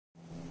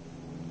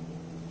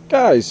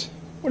Guys,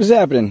 what is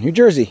happening? New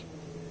Jersey.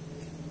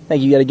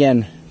 Thank you yet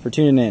again for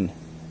tuning in.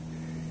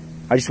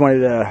 I just wanted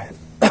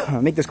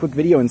to make this quick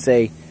video and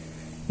say,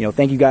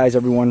 thank you guys,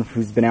 everyone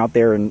who's been out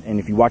there, and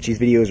if you watch these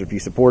videos or if you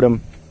support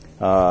them,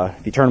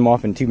 if you turn them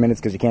off in 2 minutes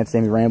because you can't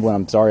stand me rambling,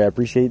 I'm sorry. I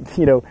appreciate,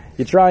 you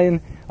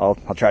trying. I'll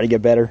try to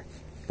get better.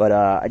 But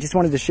I just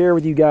wanted to share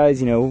with you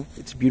guys,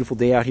 it's a beautiful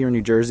day out here in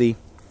New Jersey,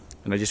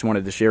 and I just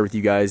wanted to share with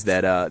you guys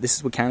that this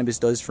is what cannabis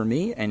does for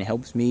me, and it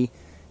helps me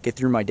get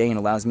through my day and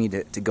allows me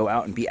to go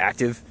out and be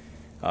active,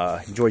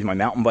 enjoy my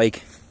mountain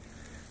bike.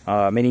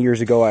 Many years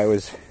ago, I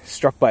was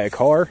struck by a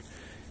car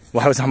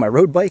while I was on my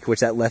road bike, which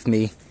that left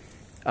me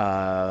in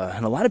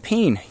a lot of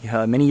pain.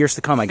 Many years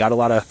to come, I got a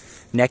lot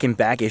of neck and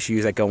back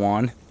issues that go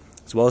on,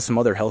 as well as some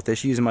other health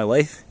issues in my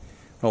life.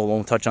 I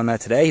won't touch on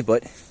that today,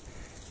 but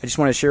I just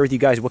want to share with you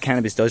guys what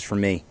cannabis does for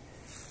me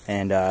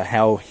and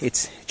how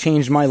it's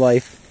changed my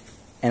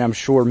life, and I'm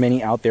sure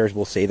many out there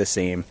will say the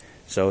same.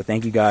 So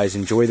thank you guys.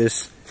 Enjoy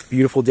this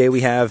beautiful day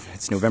we have.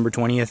 It's November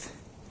 20th.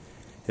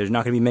 There's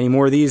not going to be many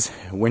more of these.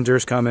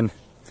 Winter's coming.